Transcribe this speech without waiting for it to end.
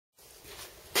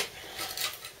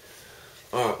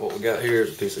Alright, what we got here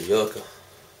is a piece of yucca. I'm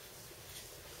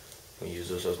going to use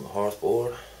this as my hearth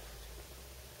board.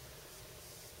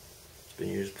 It's been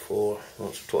used before,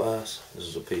 once or twice. This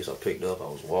is a piece I picked up. I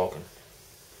was walking.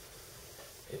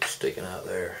 It was sticking out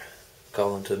there,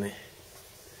 calling to me.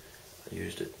 I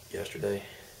used it yesterday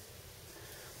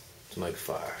to make a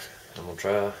fire. I'm going to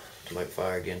try to make a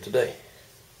fire again today.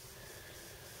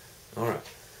 Alright,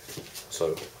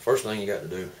 so first thing you got to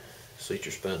do is seat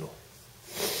your spindle.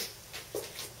 So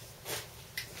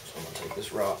I'm going to take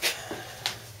this rock,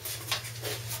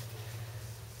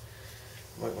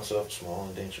 make myself a small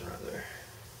indentation right there.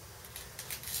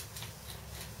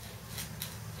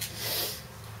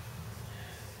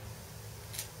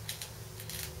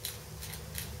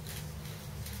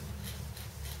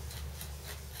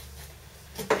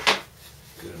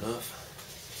 Good enough.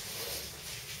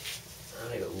 I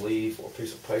need a leaf or a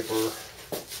piece of paper. Or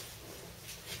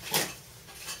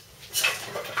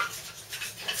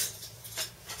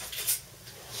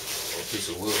a piece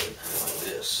of wood like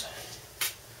this.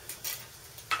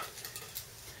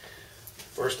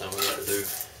 First thing we got to do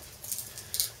is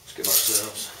give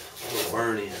ourselves a little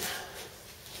burn in.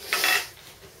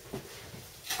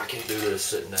 I can't do this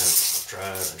sitting down. I've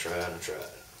tried and tried and tried.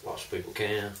 Lots of people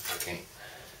can. I can't.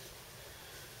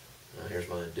 Now here's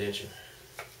my indentation.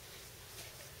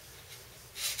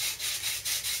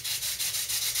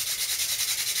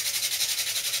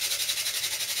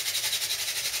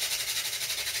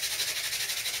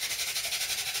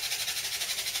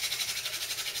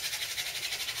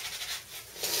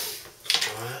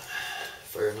 Alright,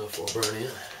 fair enough for a burn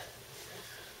in.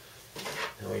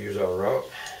 Now we use our rock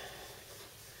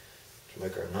to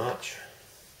make our notch.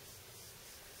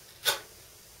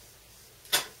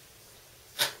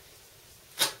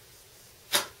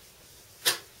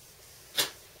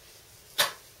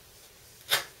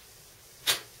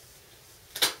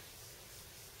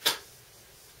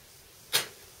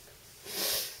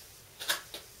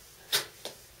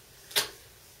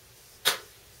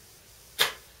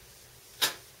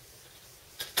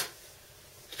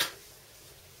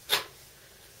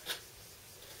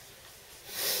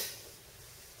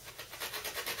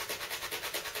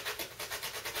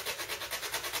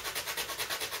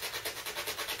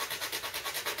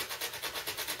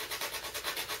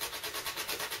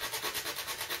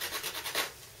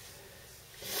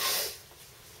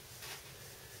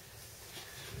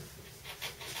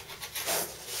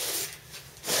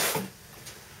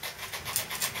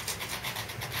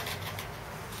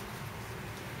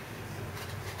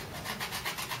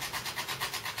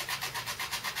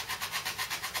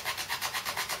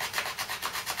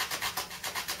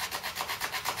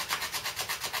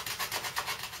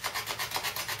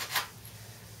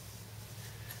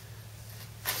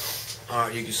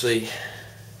 Alright, you can see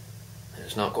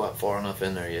it's not quite far enough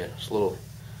in there yet. It's a little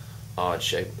odd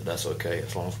shape, but that's okay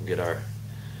as long as we get our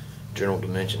general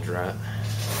dimensions right.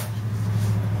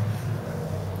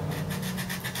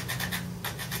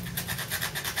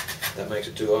 If that makes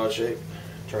it too odd shape,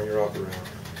 turn your rock around.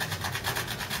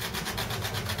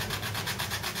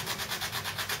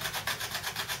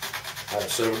 I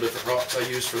have several different rocks I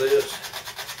use for this.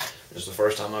 This is the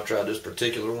first time I've tried this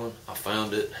particular one. I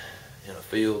found it in a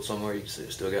field somewhere. You can see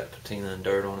it's still got patina and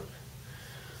dirt on it.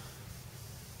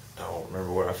 I don't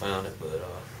remember where I found it, but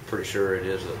I'm pretty sure it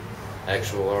is an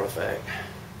actual artifact.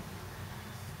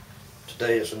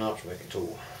 Today it's a notch making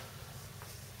tool.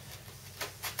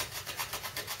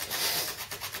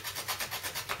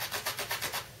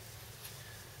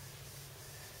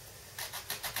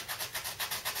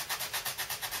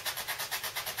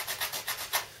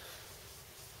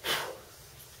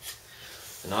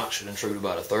 The notch should intrude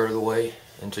about 1/3 of the way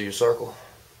into your circle,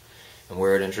 and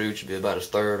where it intrudes should be about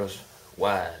 1/3 as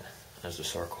wide as the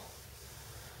circle.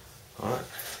 Alright,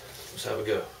 let's have a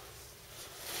go.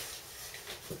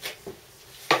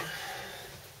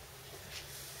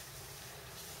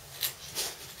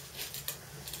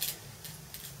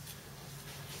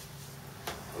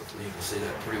 Hopefully you can see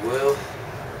that pretty well.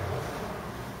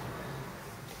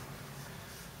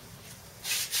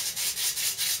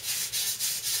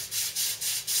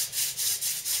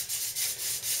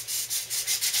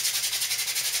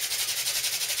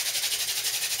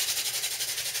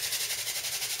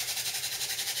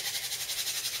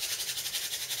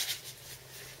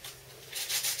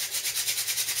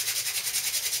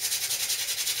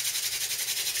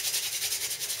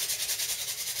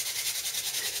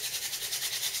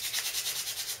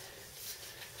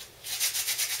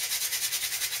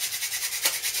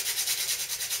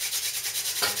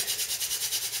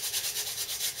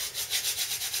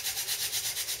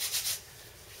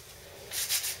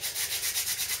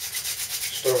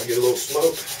 get a little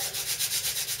smoke.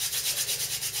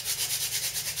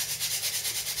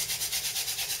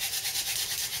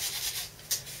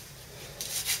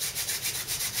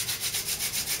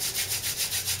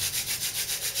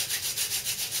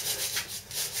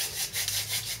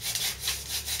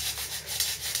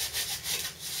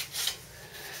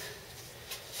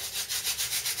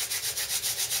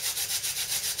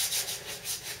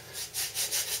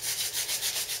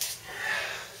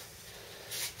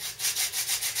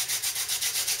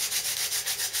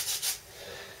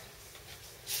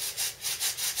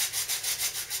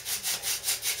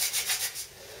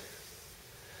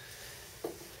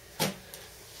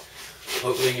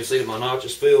 Hopefully you can see that my notch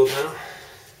is filled now.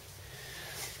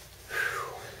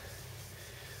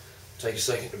 Take a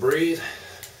second to breathe.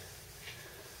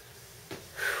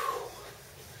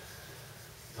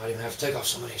 Might even have to take off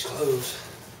some of these clothes.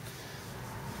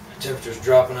 The temperature's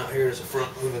dropping out here. There's a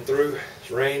front moving through.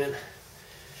 It's raining.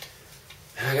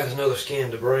 And I got another skin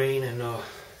to brain and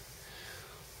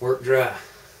work dry.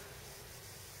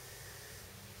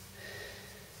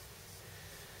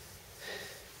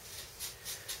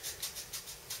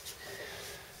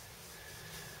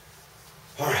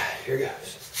 Alright, here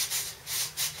goes.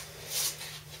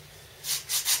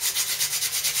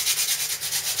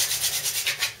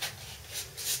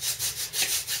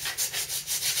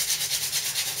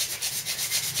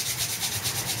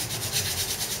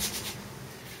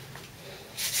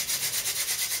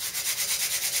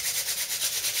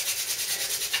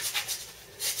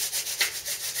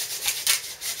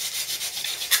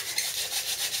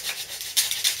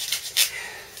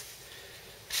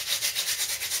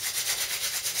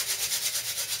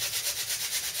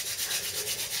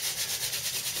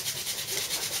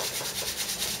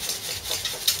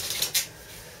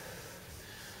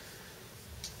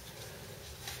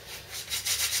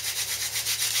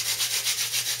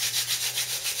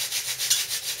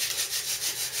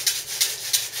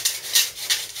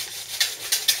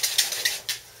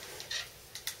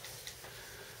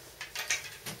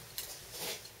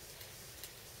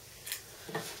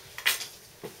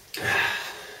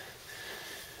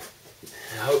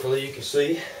 Hopefully you can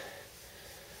see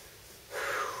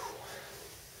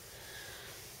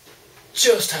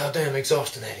just how damn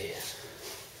exhausting that is.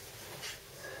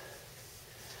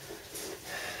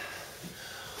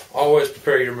 Always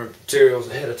prepare your materials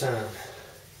ahead of time.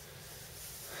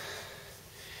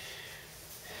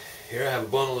 Here I have a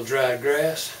bundle of dried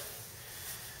grass.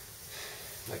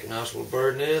 Make a nice little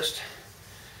bird nest.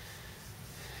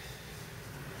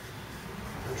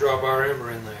 And drop our ember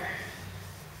in there.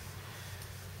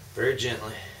 Very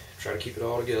gently. Try to keep it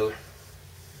all together.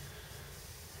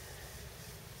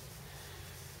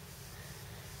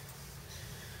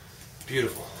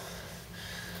 Beautiful.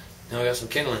 Now I got some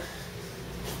kindling.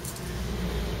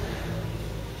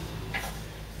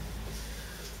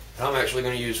 I'm actually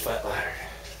going to use fat lighter.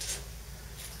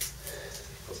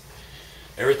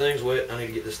 Everything's wet. I need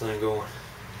to get this thing going.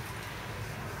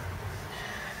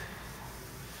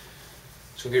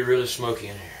 It's going to get really smoky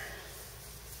in here.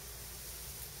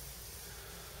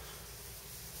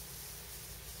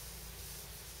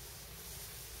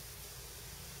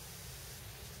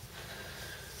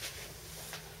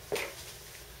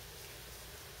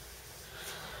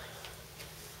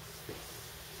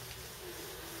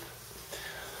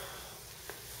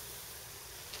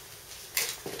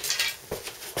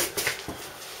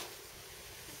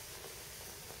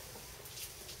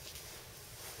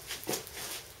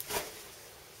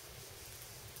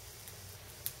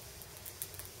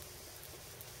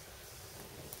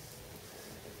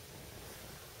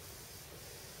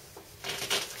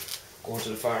 Going to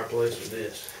the fireplace with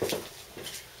this.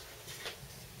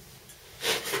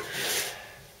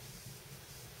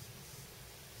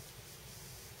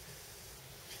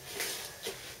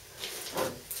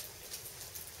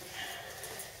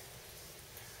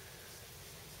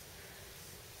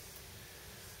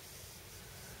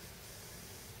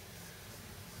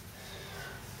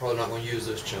 Probably not going to use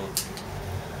this chunk. Just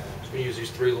going to use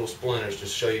these 3 little splinters to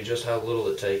show you just how little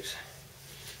it takes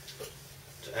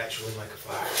to actually make a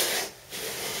fire.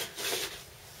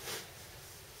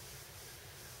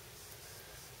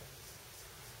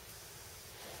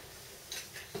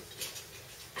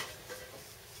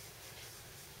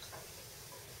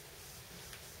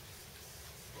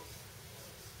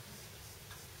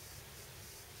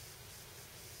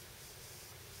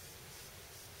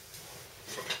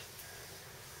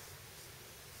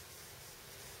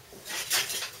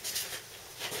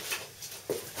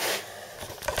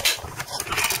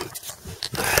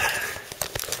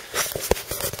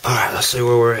 Alright, let's see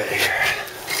where we're at here.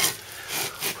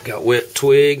 We got wet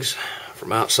twigs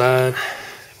from outside.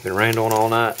 Been rained on all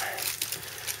night.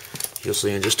 You'll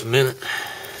see in just a minute.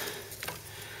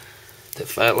 That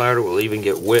fat lighter will even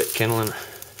get wet kindling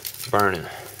burning.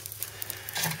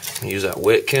 Use that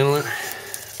wet kindling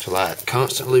to light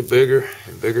constantly bigger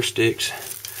and bigger sticks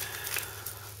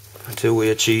until we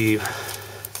achieve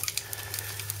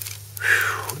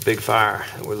the big fire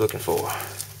that we're looking for.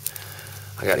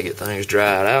 I got to get things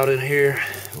dried out in here,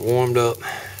 warmed up,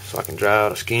 so I can dry out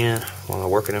the skin while I'm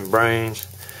working in brains.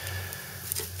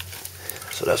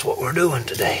 So that's what we're doing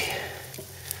today.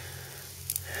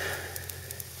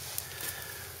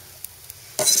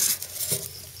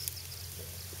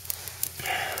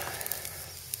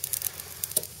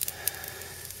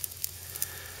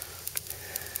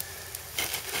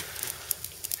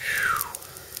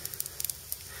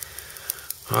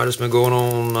 Alright, it's been going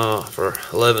on for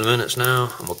 11 minutes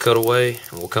now. I'm going to cut away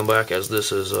and we'll come back as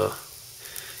this has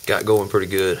got going pretty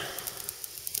good.